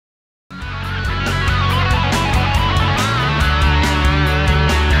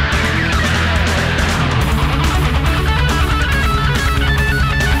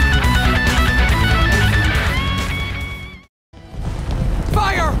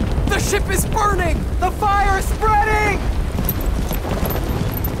ship is burning! The fire is spreading!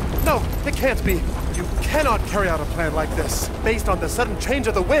 No, it can't be. You cannot carry out a plan like this, based on the sudden change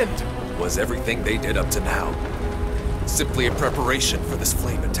of the wind. Was everything they did up to now simply a preparation for this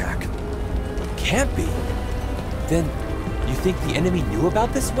flame attack? Can't be. Then, you think the enemy knew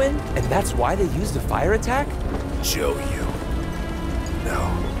about this wind, and that's why they used a fire attack? Zhou Yu. No.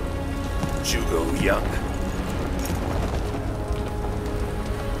 Zhuge Liang.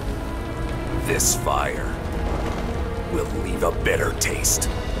 This fire will leave a bitter taste.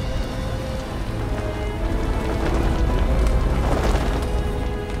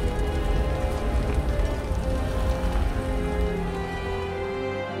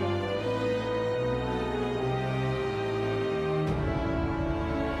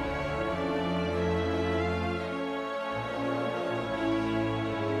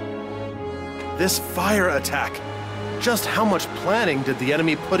 This fire attack. Just how much planning did the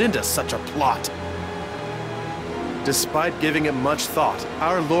enemy put into such a plot? Despite giving it much thought,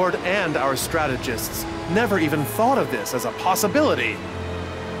 our Lord and our strategists never even thought of this as a possibility.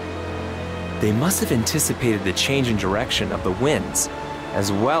 They must have anticipated the change in direction of the winds,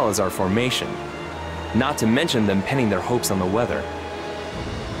 as well as our formation, not to mention them pinning their hopes on the weather.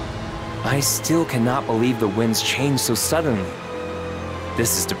 I still cannot believe the winds changed so suddenly.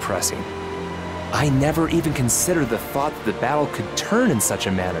 This is depressing. I never even considered the thought that the battle could turn in such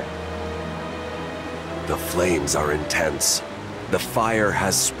a manner. The flames are intense. The fire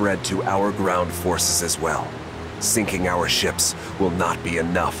has spread to our ground forces as well. Sinking our ships will not be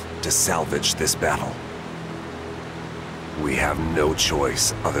enough to salvage this battle. We have no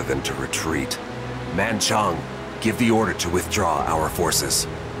choice other than to retreat. Man Chang, give the order to withdraw our forces.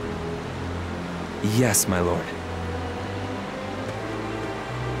 Yes, my lord.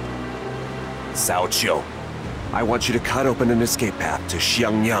 Cao Cao, I want you to cut open an escape path to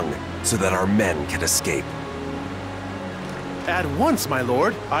Xiangyang so that our men can escape. At once, my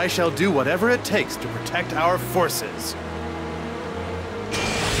lord. I shall do whatever it takes to protect our forces.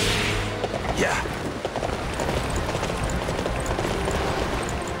 Yeah.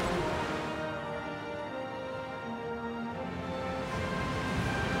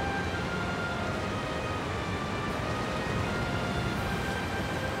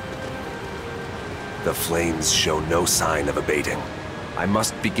 The flames show no sign of abating. I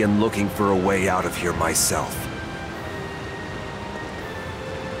must begin looking for a way out of here myself.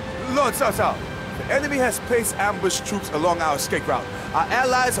 Lord Cao Cao, the enemy has placed ambush troops along our escape route. Our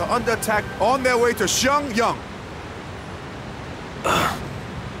allies are under attack on their way to Xiangyang.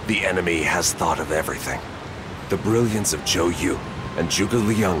 The enemy has thought of everything. The brilliance of Zhou Yu and Zhuge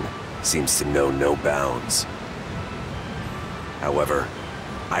Liang seems to know no bounds. However,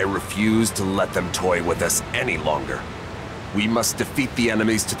 I refuse to let them toy with us any longer. We must defeat the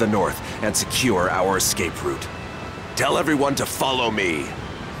enemies to the north and secure our escape route. Tell everyone to follow me.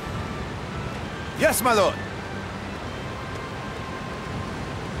 Yes, my lord.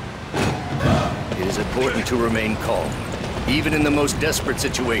 It is important to remain calm, even in the most desperate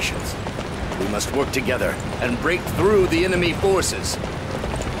situations. We must work together and break through the enemy forces.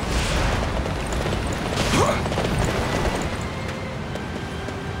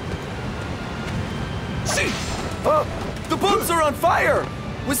 The boats are on fire!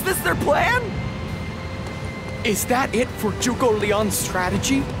 Was this their plan? Is that it for Zhuge Liang's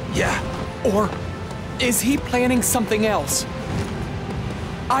strategy? Yeah. Or is he planning something else?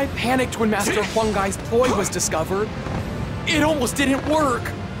 I panicked when Master Huang Gai's ploy was discovered. It almost didn't work.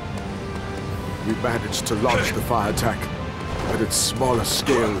 We managed to launch the fire attack at its smaller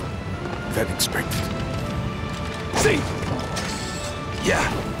scale than expected.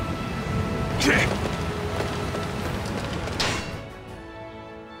 Yeah.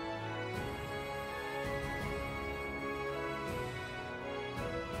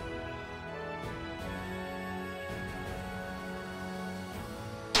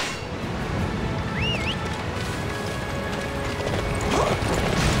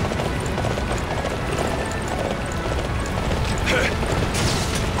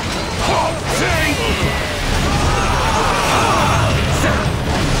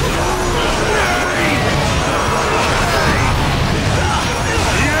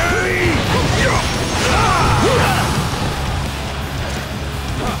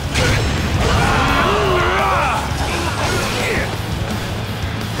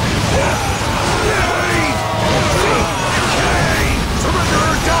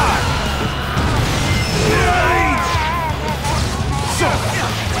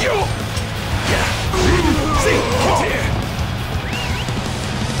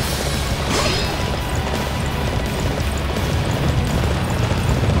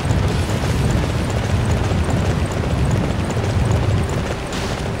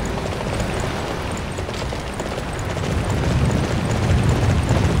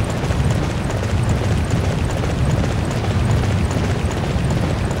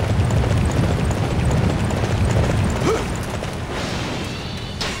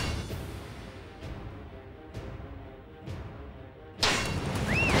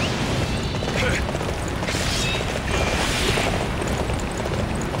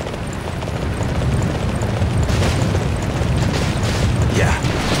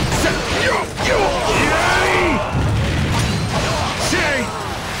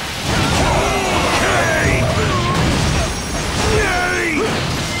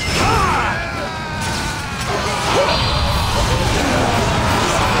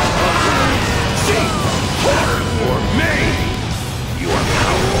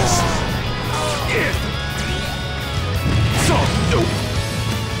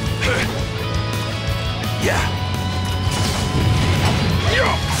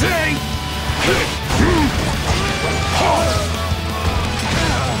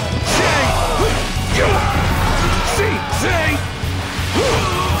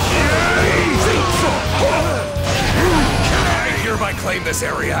 hereby claim this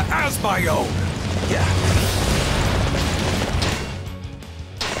area as my own. Yeah.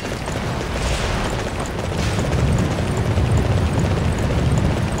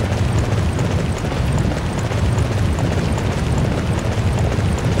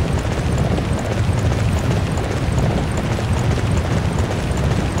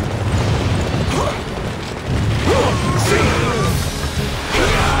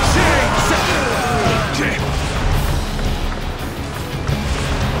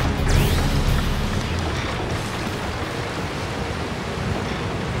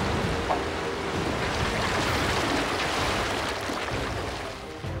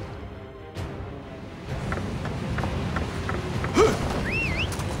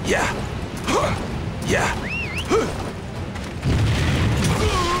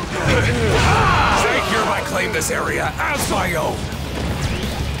 This area as my own.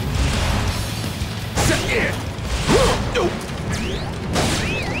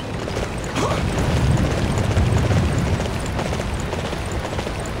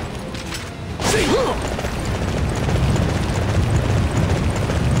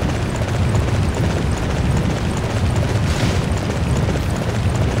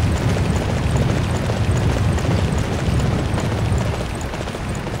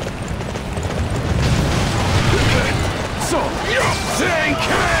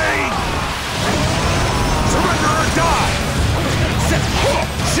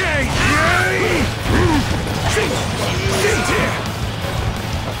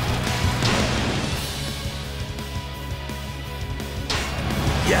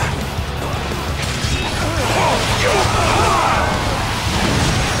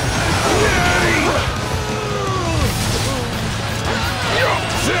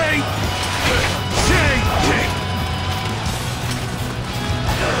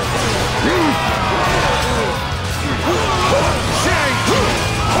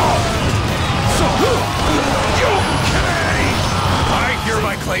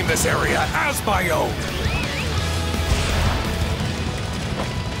 Claim this area as my own.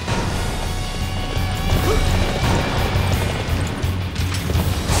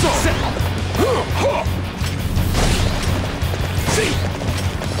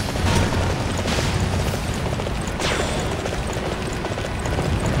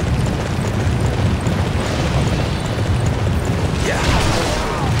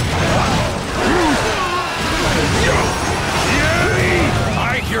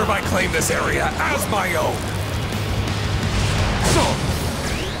 Hereby claim this area as my own.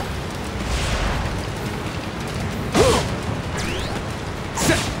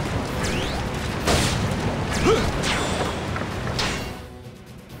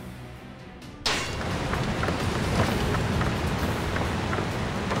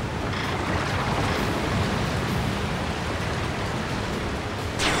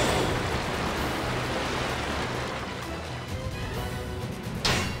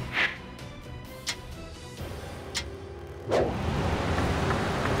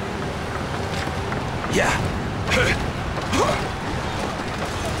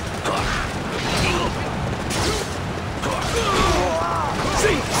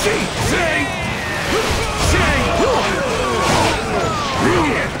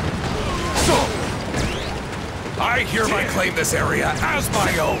 I hereby claim this area as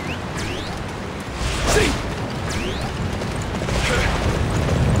my own.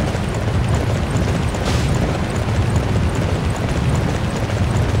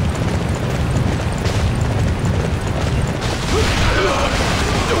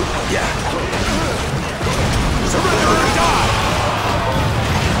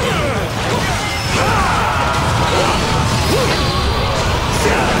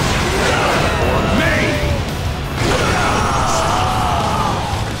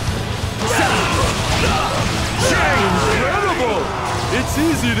 It's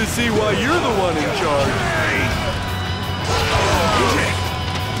easy to see why you're the one in charge.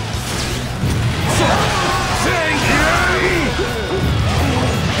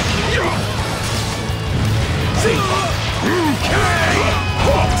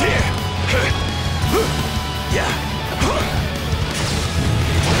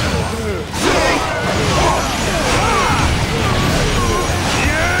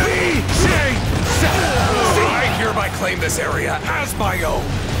 I hereby claim this area as my own.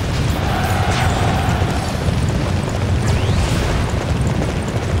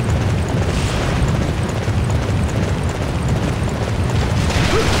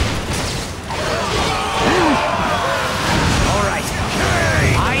 All right.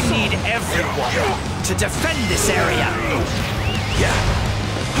 I need everyone to defend this area.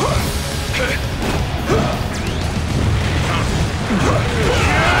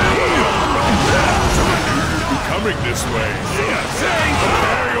 way.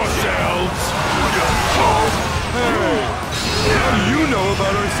 Prepare yourselves. Hey, how do you know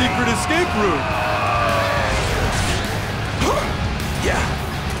about our secret escape route? Yeah.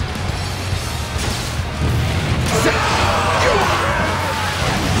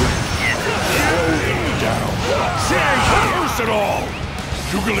 First it all!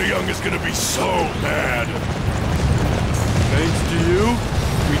 Zhuge is gonna be so mad. Thanks to you,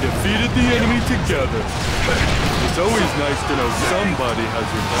 we defeated the enemy together. It's always nice to know somebody has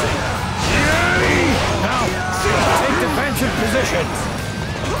your back. Now, take defensive positions.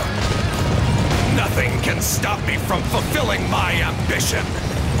 Nothing can stop me from fulfilling my ambition.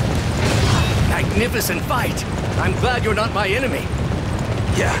 Magnificent fight. I'm glad you're not my enemy.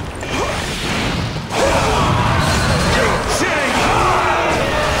 Yeah.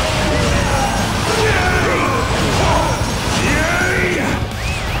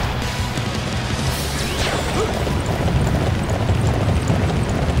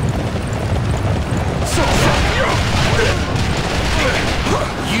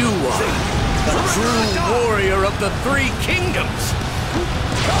 You are the true warrior of the Three Kingdoms.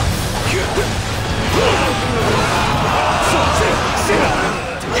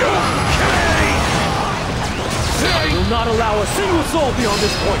 I will not allow a single soul beyond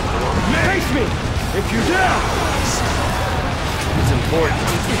this point. Face me, if you dare! It's important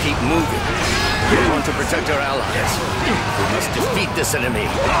to keep moving. We want to protect our allies. We must defeat this enemy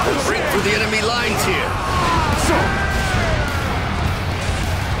and break through the enemy lines here.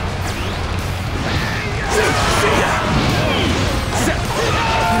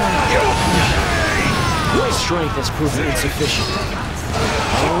 My strength has proven insufficient.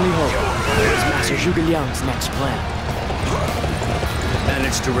 My only hope is Master Zhuge Liang's next plan.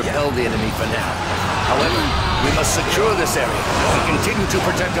 Managed to repel the enemy for now. However, we must secure this area and continue to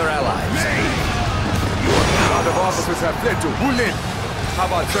protect our allies. A lot of officers have fled to Wulin. How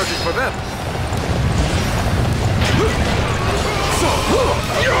about searching for them?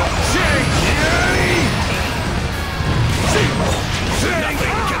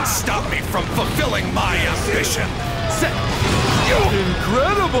 Nothing can stop me from fulfilling my ambition.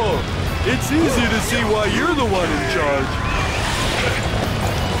 Incredible! It's easy to see why you're the one in charge.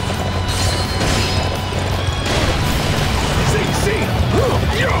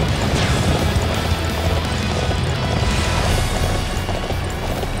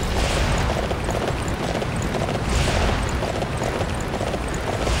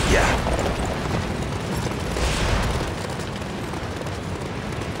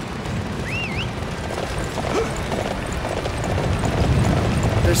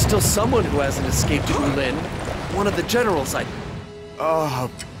 There's still someone who hasn't escaped to Wulin. One of the generals, I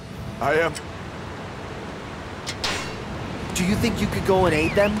am... Do you think you could go and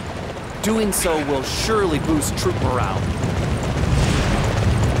aid them? Doing so will surely boost troop morale.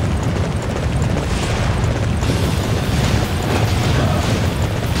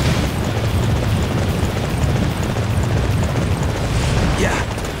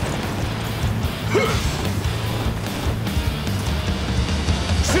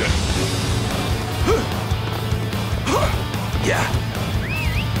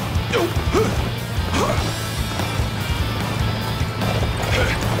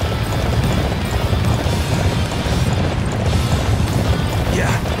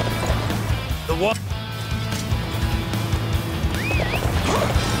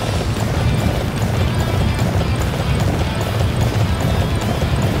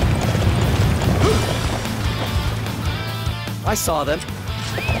 I saw them.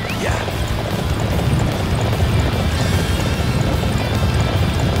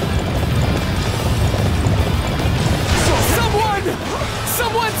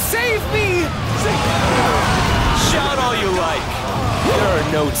 Someone save me! Shout all you like. There are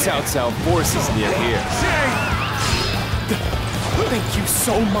no Cao Cao forces near here. Thank you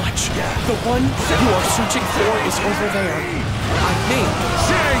so much. The one you are searching for is over there. I think.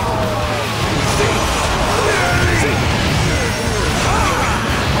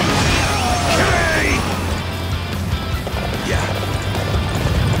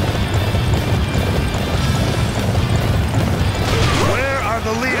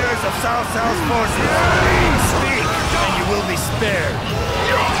 The leaders of Cao Cao's forces. Speak, and you will be spared.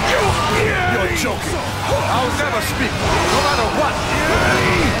 You're joking. I'll never speak, no matter what.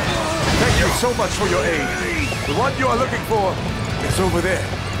 Thank you so much for your aid. The one you are looking for is over there.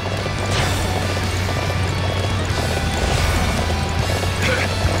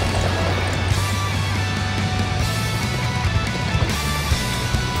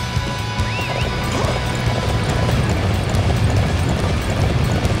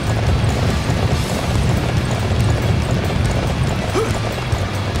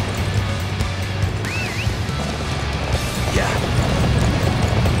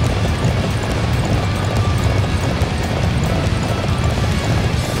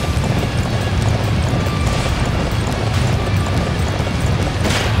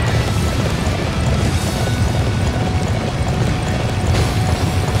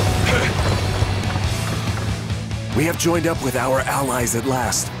 We have joined up with our allies at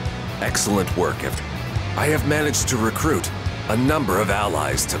last. Excellent work. I have managed to recruit a number of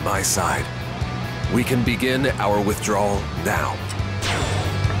allies to my side. We can begin our withdrawal now.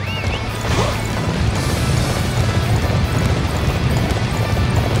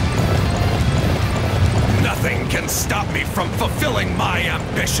 Nothing can stop me from fulfilling my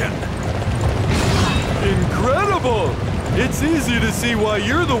ambition! Incredible! It's easy to see why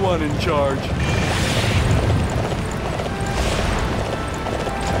you're the one in charge.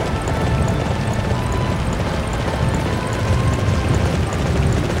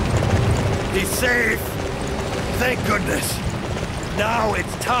 He's safe! Thank goodness! Now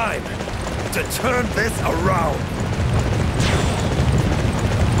it's time to turn this around!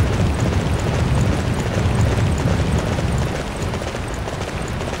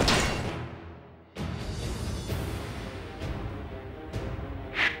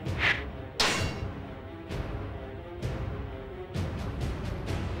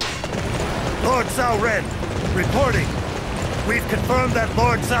 Lord Cao Ren, reporting. We've confirmed that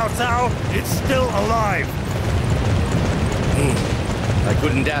Lord Cao Cao is still alive. I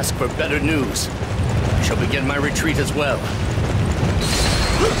couldn't ask for better news. I shall begin my retreat as well.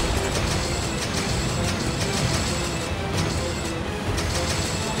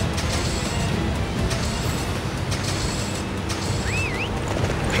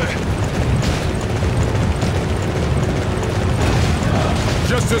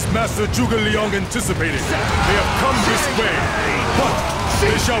 Just as Master Zhuge Liang anticipated, they have come this way, but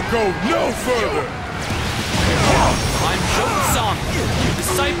they shall go no further! I'm Zhou Zhang,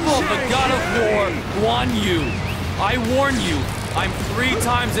 disciple of the god of war, Guan Yu. I warn you, I'm 3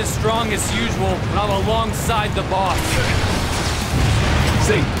 times as strong as usual when I'm alongside the boss.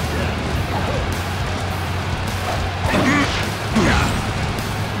 Jing!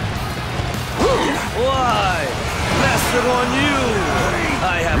 Why? Master Guan Yu!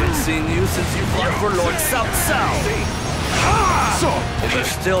 I haven't seen you since you fought for Lord Cao Cao. If you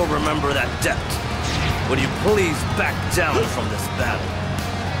still remember that debt, would you please back down from this battle?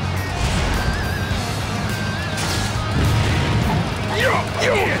 You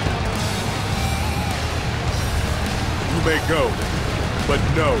may go, but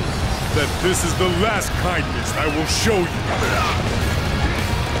know that this is the last kindness I will show you.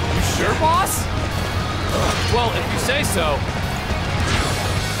 You sure, boss? Well, if you say so.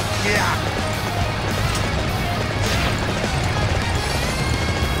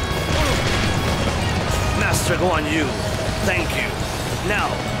 Master Guan Yu, thank you. Now,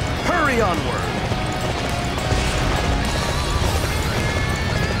 hurry onward.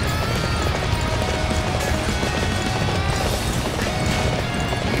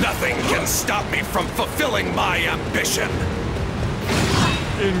 Nothing can stop me from fulfilling my ambition!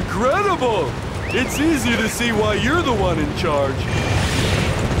 Incredible! It's easy to see why you're the one in charge.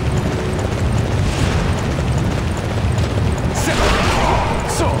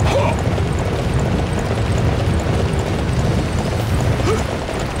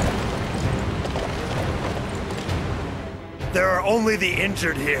 There are only the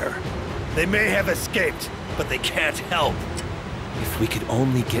injured here. They may have escaped, but they can't help. If we could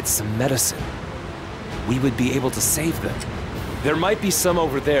only get some medicine, we would be able to save them. There might be some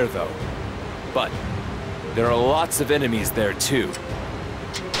over there, though. But there are lots of enemies there, too.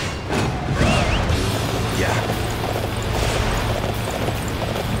 Yeah.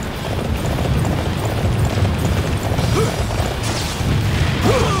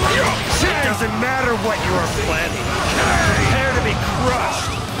 It doesn't matter what you are planning. Prepare to be crushed.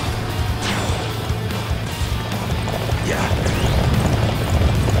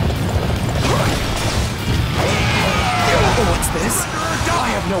 What's this? I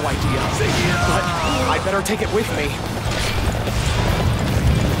have no idea, but I better take it with me.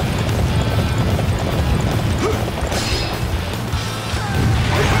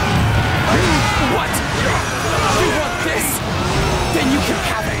 What? You want this? Then you can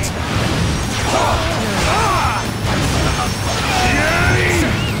have it.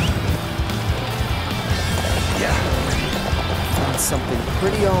 Found something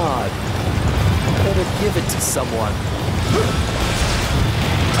pretty odd. Better give it to someone.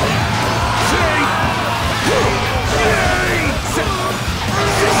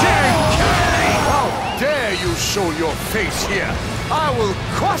 How dare you show your face here? I will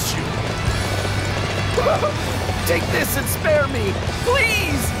crush you! Take this and spare me,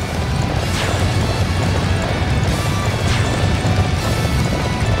 please!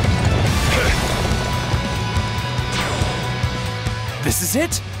 This is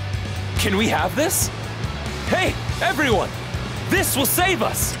it? Can we have this? Hey, everyone! This will save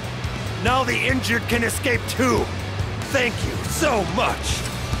us! Now the injured can escape too. Thank you so much.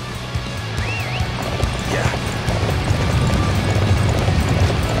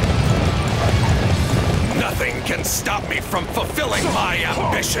 Nothing can stop me from fulfilling my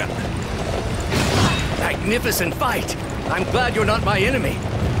ambition! Magnificent fight! I'm glad you're not my enemy.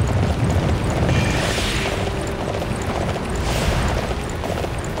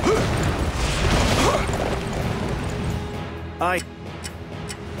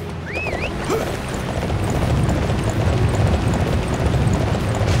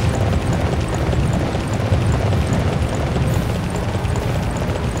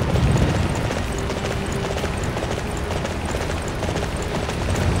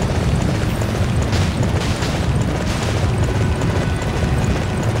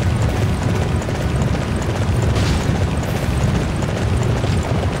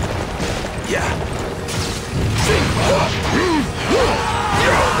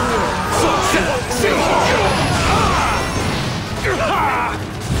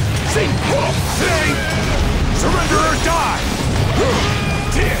 Surrender or die!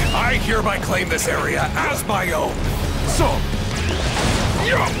 I hereby claim this area as my own.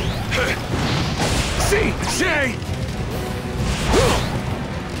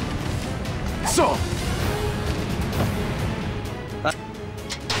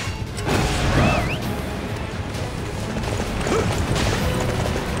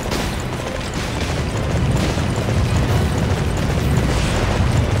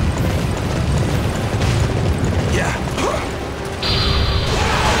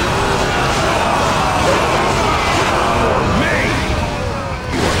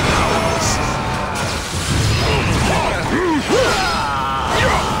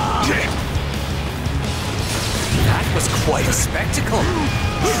 Quite a spectacle.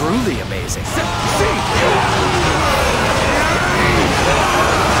 Truly amazing.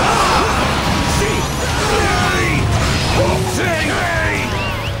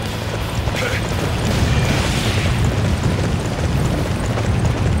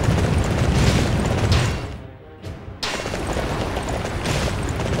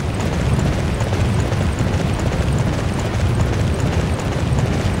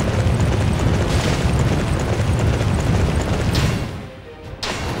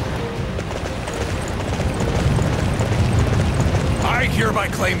 I hereby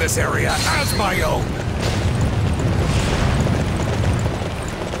claim this area as my own.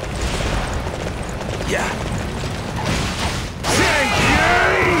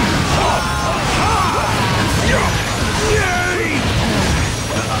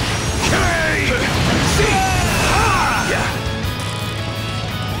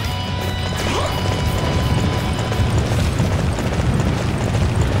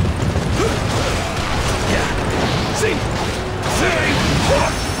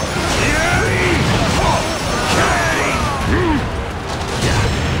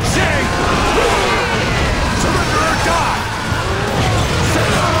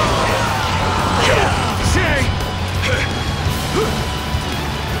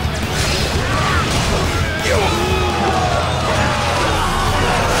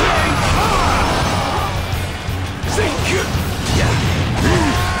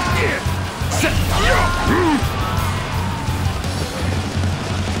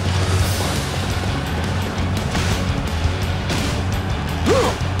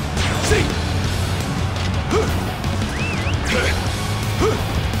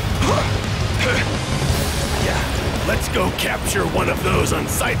 Let's go capture one of those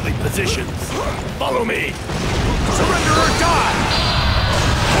unsightly positions. Follow me. Surrender or die.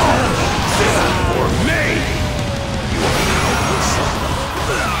 This is for me.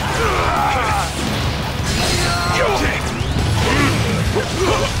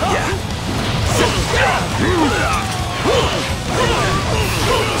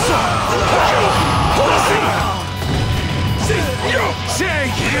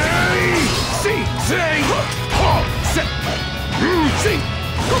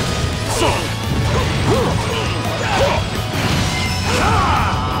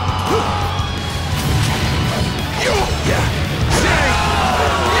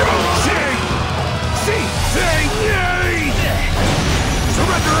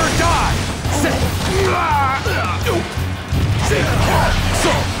 Surrender or die!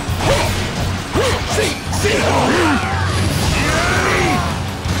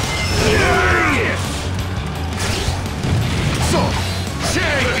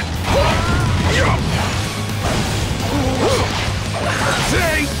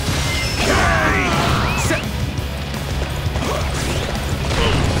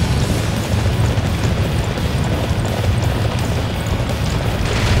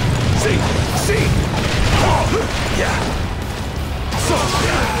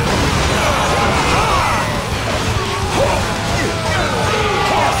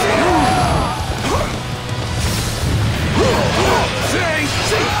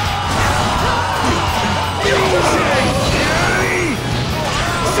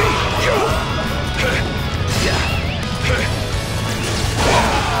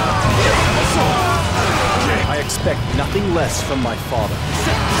 I expect nothing less from my father.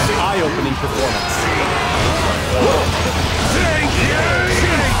 Eye-opening performance.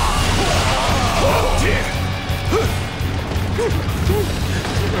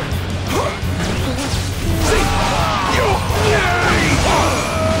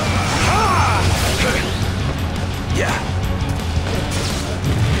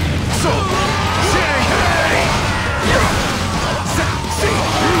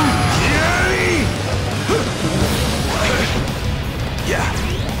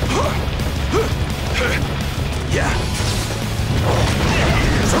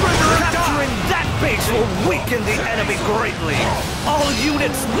 Capturing that base will weaken the enemy greatly. All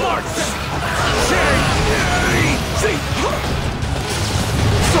units march!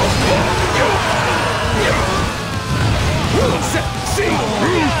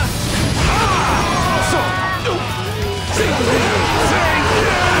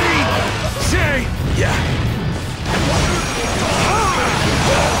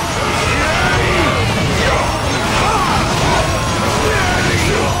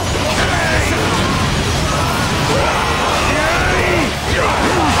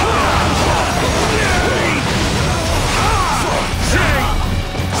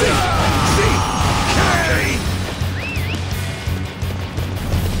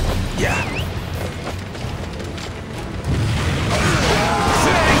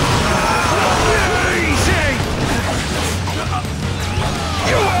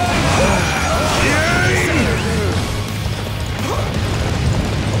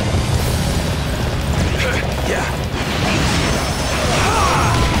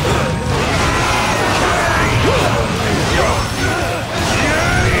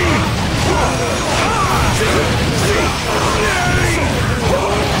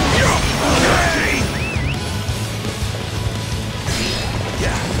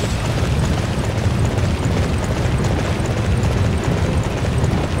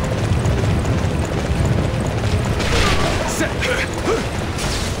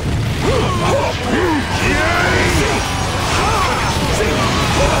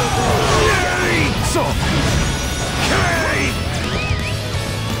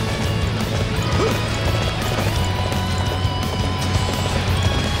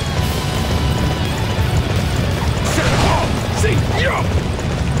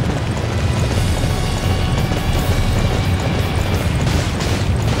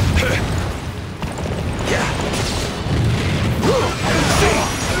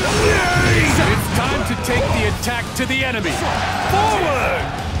 To the enemy!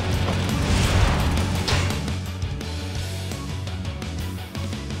 Forward!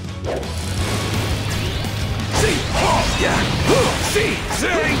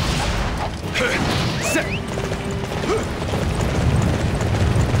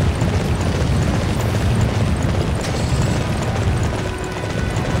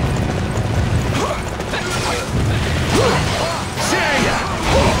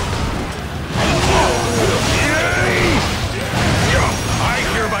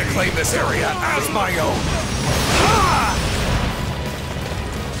 Claim this area as my own.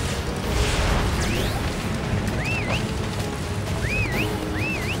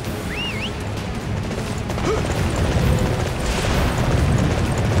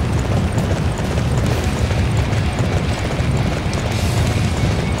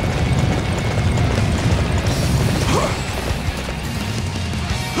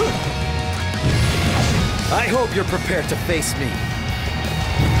 I hope you're prepared to face me.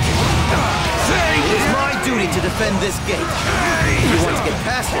 It is my duty to defend this gate. If you want to get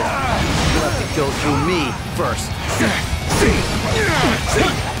past it, you'll have to go through me first.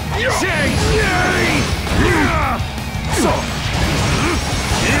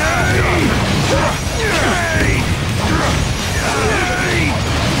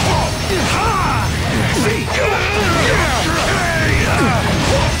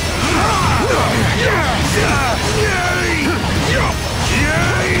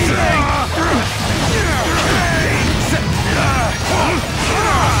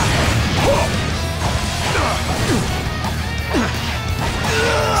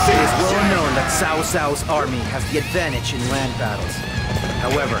 Cao Cao's army has the advantage in land battles.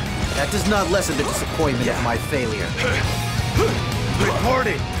 However, that does not lessen the disappointment of my failure.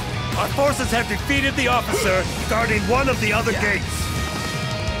 Reporting! Our forces have defeated the officer guarding one of the other gates.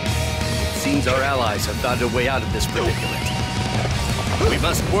 Seems our allies have found a way out of this predicament. We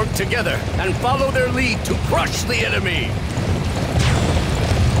must work together and follow their lead to crush the enemy!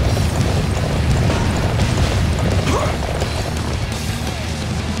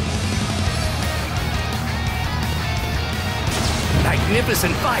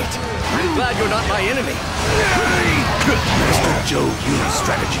 Magnificent fight! I'm glad you're not my enemy. Mr. Zhou Yu's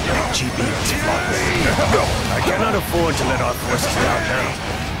strategy to GB is flawless. I cannot afford to let our forces down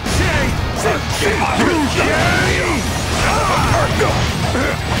now.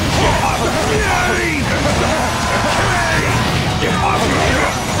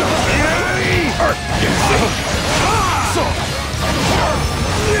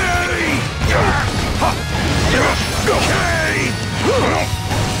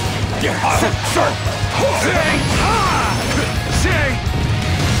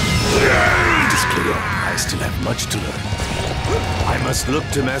 It is clear I still have much to learn. I must look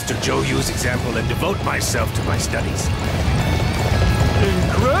to Master Zhou Yu's example and devote myself to my studies.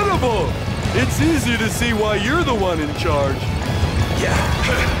 Incredible! It's easy to see why you're the one in charge. Yeah.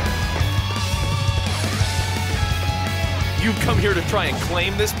 You've come here to try and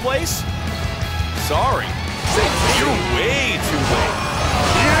claim this place? Sorry. You're way too late.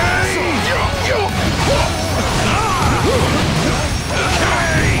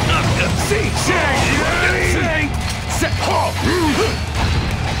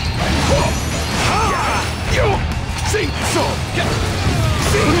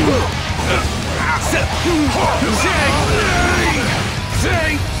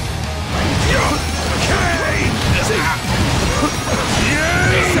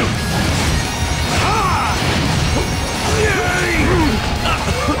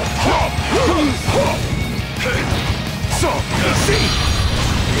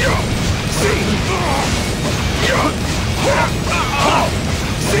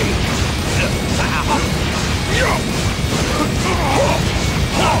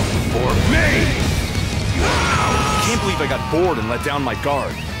 I can't believe I got bored and let down my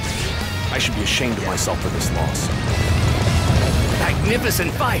guard. I should be ashamed of myself for this loss.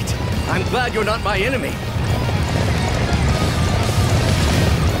 Magnificent fight! I'm glad you're not my enemy.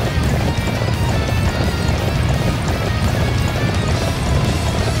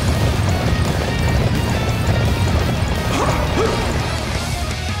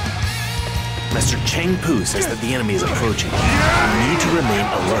 Master Cheng Pu says that the enemy is approaching. We need to remain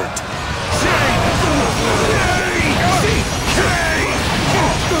alert.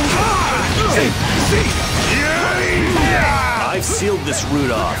 I've sealed this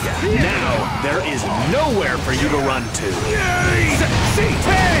route off. Now, there is nowhere for you to run to.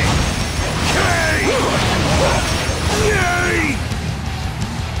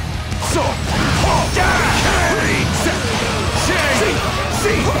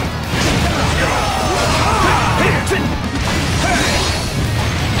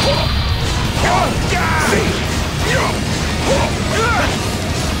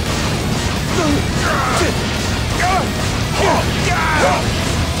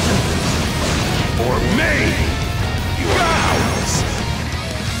 For me! You cowards!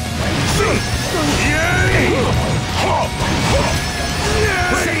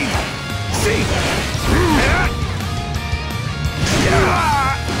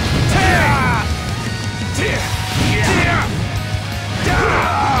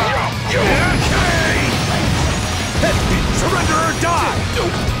 Surrender or die!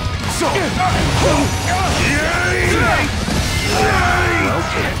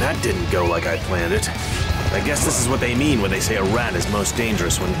 Well, that didn't go like I planned it. I guess this is what they mean when they say a rat is most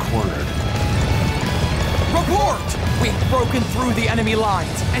dangerous when cornered. Report! We've broken through the enemy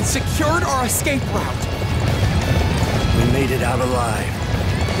lines and secured our escape route. We made it out alive.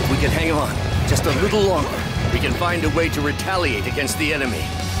 If we can hang on just a little longer, we can find a way to retaliate against the enemy.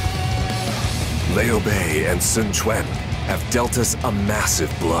 Liu Bei and Sun Quan have dealt us a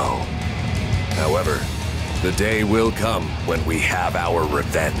massive blow. However, the day will come when we have our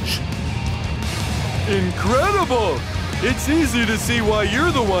revenge. Incredible! It's easy to see why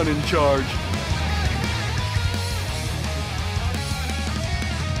you're the one in charge.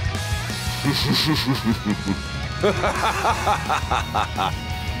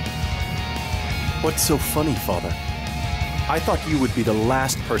 What's so funny, Father? I thought you would be the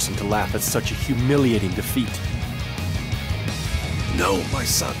last person to laugh at such a humiliating defeat. No, my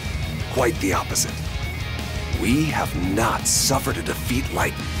son. Quite the opposite. We have not suffered a defeat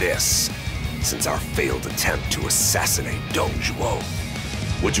like this since our failed attempt to assassinate Dong Zhuo.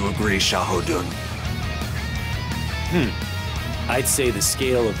 Would you agree, Xiahou Dun? I'd say the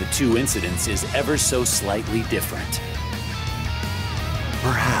scale of the two incidents is ever so slightly different.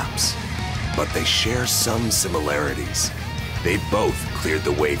 Perhaps, but they share some similarities. They both cleared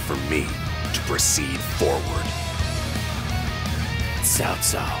the way for me to proceed forward. Cao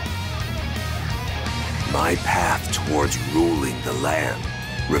Cao. My path towards ruling the land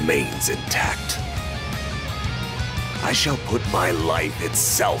remains intact. I shall put my life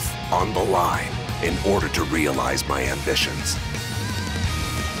itself on the line in order to realize my ambitions.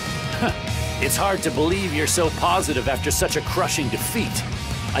 It's hard to believe you're so positive after such a crushing defeat.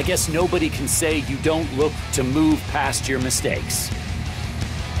 I guess nobody can say you don't look to move past your mistakes.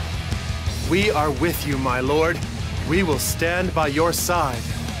 We are with you, my lord. We will stand by your side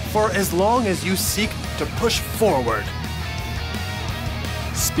for as long as you seek to push forward.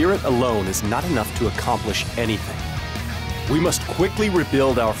 Spirit alone is not enough to accomplish anything. We must quickly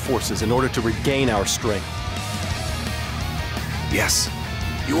rebuild our forces in order to regain our strength. Yes,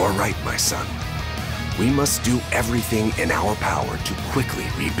 you are right, my son. We must do everything in our power to quickly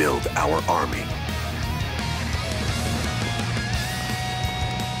rebuild our army.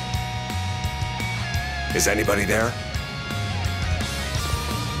 Is anybody there?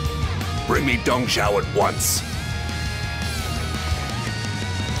 Bring me Dong Zhao at once.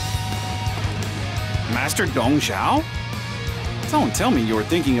 Master Dong Zhao? Don't tell me you're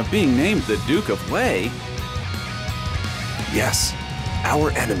thinking of being named the Duke of Wei. Yes,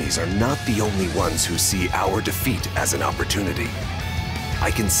 our enemies are not the only ones who see our defeat as an opportunity.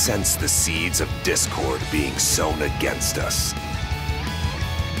 I can sense the seeds of discord being sown against us.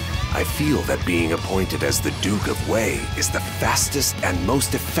 I feel that being appointed as the Duke of Wei is the fastest and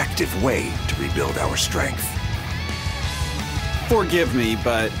most effective way to rebuild our strength. Forgive me,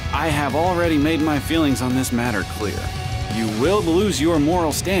 but I have already made my feelings on this matter clear. You will lose your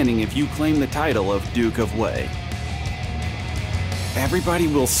moral standing if you claim the title of Duke of Wei. Everybody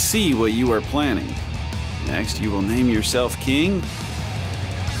will see what you are planning. Next, you will name yourself king.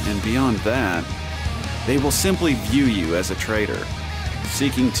 And beyond that, they will simply view you as a traitor,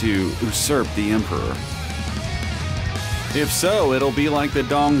 seeking to usurp the emperor. If so, it'll be like the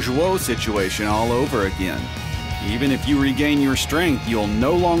Dong Zhuo situation all over again. Even if you regain your strength, you'll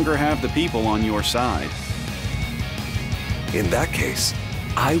no longer have the people on your side. In that case,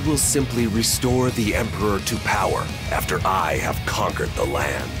 I will simply restore the Emperor to power after I have conquered the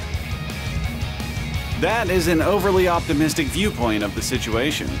land. That is an overly optimistic viewpoint of the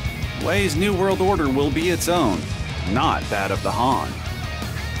situation. Wei's New World Order will be its own, not that of the Han.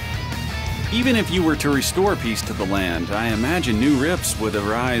 Even if you were to restore peace to the land, I imagine new rifts would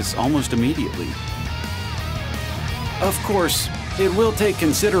arise almost immediately. Of course, it will take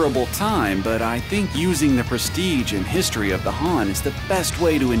considerable time, but I think using the prestige and history of the Han is the best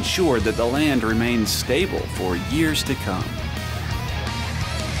way to ensure that the land remains stable for years to come.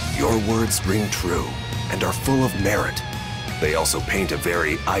 Your words ring true and are full of merit. They also paint a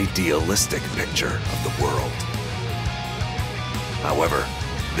very idealistic picture of the world. However,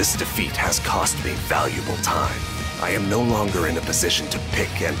 this defeat has cost me valuable time. I am no longer in a position to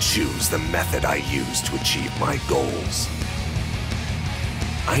pick and choose the method I use to achieve my goals.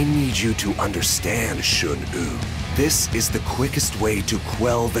 I need you to understand, Shun-U. This is the quickest way to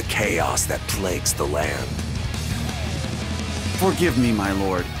quell the chaos that plagues the land. Forgive me, my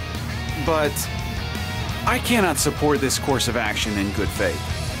lord, but I cannot support this course of action in good faith.